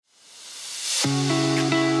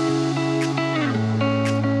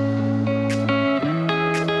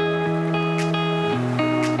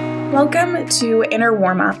Welcome to Inner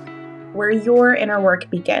Warm-Up, where your inner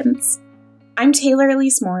work begins. I'm Taylor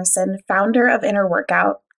Elise Morrison, founder of Inner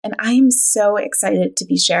Workout, and I am so excited to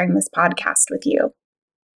be sharing this podcast with you.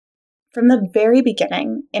 From the very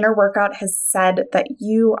beginning, Inner Workout has said that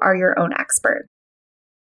you are your own expert.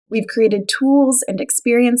 We've created tools and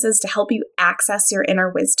experiences to help you access your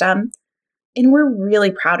inner wisdom, and we're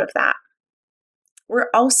really proud of that. We're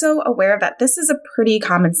also aware that this is a pretty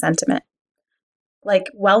common sentiment. Like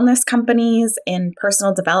wellness companies and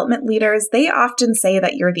personal development leaders, they often say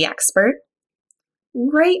that you're the expert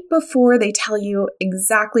right before they tell you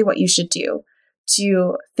exactly what you should do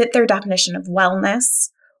to fit their definition of wellness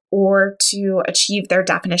or to achieve their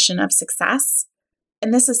definition of success.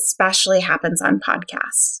 And this especially happens on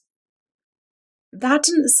podcasts. That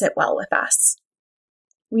didn't sit well with us.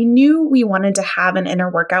 We knew we wanted to have an Inner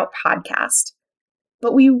Workout podcast,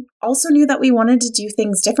 but we also knew that we wanted to do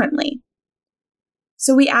things differently.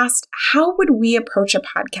 So we asked, how would we approach a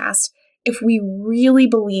podcast if we really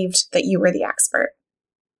believed that you were the expert?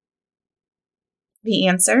 The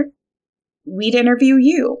answer? We'd interview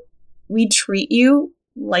you. We'd treat you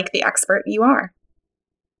like the expert you are.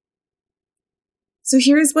 So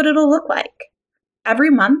here's what it'll look like. Every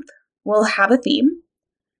month, we'll have a theme.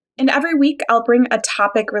 And every week, I'll bring a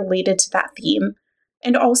topic related to that theme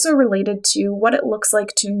and also related to what it looks like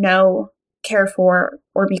to know, care for,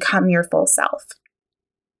 or become your full self.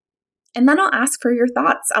 And then I'll ask for your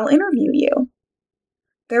thoughts. I'll interview you.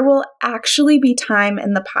 There will actually be time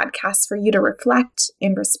in the podcast for you to reflect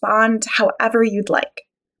and respond however you'd like.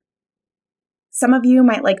 Some of you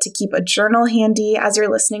might like to keep a journal handy as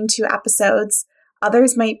you're listening to episodes.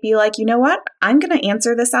 Others might be like, you know what? I'm going to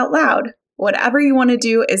answer this out loud. Whatever you want to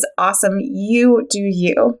do is awesome. You do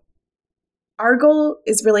you. Our goal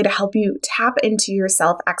is really to help you tap into your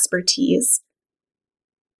self-expertise.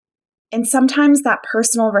 And sometimes that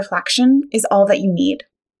personal reflection is all that you need.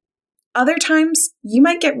 Other times, you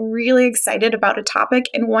might get really excited about a topic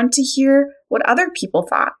and want to hear what other people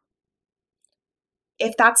thought.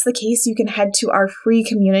 If that's the case, you can head to our free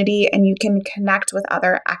community and you can connect with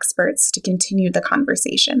other experts to continue the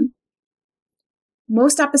conversation.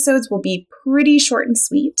 Most episodes will be pretty short and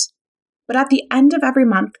sweet, but at the end of every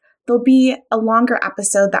month, there'll be a longer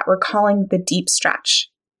episode that we're calling the Deep Stretch.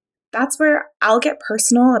 That's where I'll get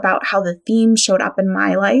personal about how the theme showed up in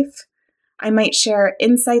my life. I might share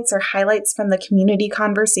insights or highlights from the community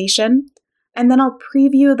conversation, and then I'll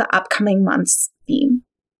preview the upcoming month's theme.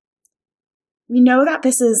 We know that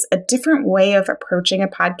this is a different way of approaching a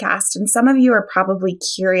podcast, and some of you are probably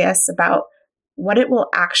curious about what it will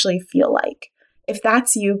actually feel like. If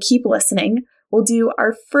that's you, keep listening. We'll do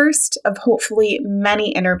our first of hopefully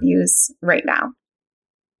many interviews right now.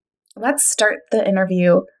 Let's start the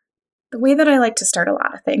interview the way that I like to start a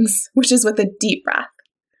lot of things, which is with a deep breath.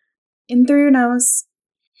 In through your nose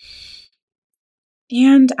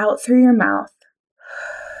and out through your mouth.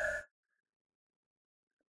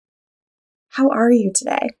 How are you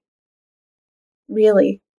today?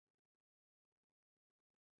 Really?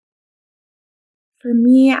 For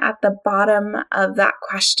me, at the bottom of that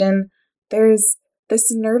question, there's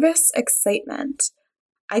this nervous excitement.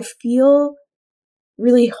 I feel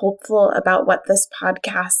really hopeful about what this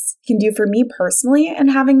podcast can do for me personally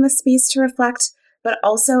and having the space to reflect, but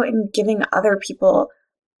also in giving other people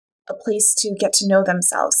a place to get to know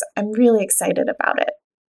themselves. I'm really excited about it.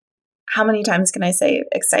 How many times can I say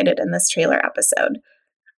excited in this trailer episode?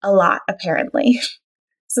 A lot, apparently.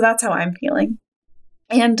 So that's how I'm feeling.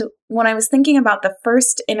 And when I was thinking about the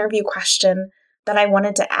first interview question that I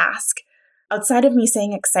wanted to ask, outside of me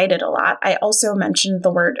saying excited a lot, I also mentioned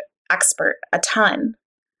the word expert a ton.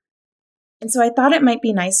 And so I thought it might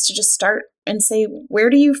be nice to just start and say, where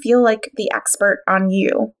do you feel like the expert on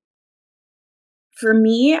you? For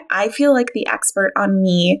me, I feel like the expert on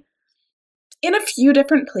me in a few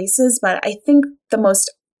different places, but I think the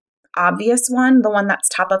most obvious one, the one that's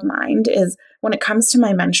top of mind, is when it comes to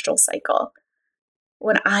my menstrual cycle.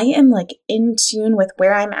 When I am like in tune with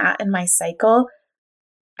where I'm at in my cycle,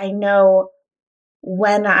 I know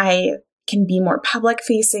when I can be more public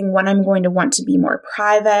facing, when I'm going to want to be more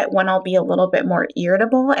private, when I'll be a little bit more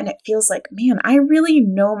irritable. And it feels like, man, I really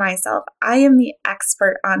know myself. I am the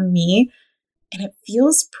expert on me, and it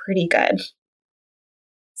feels pretty good.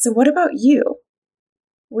 So what about you?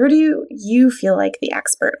 Where do you feel like the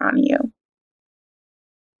expert on you?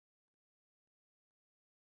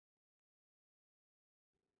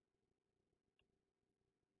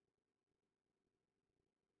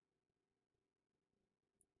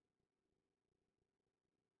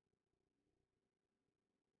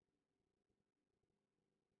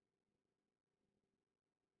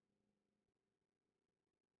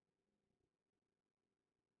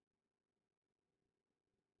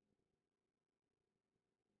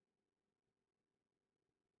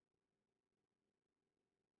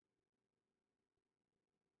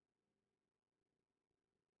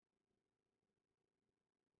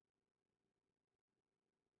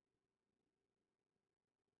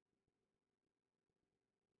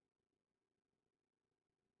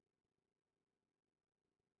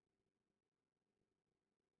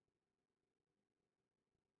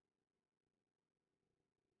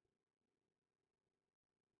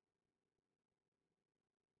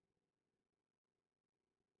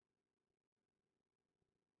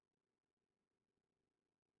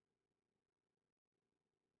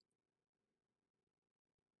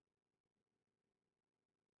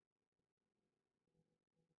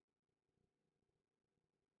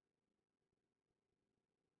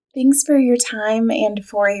 Thanks for your time and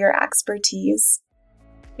for your expertise.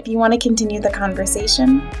 If you want to continue the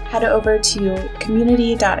conversation, head over to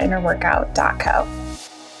community.innerworkout.co.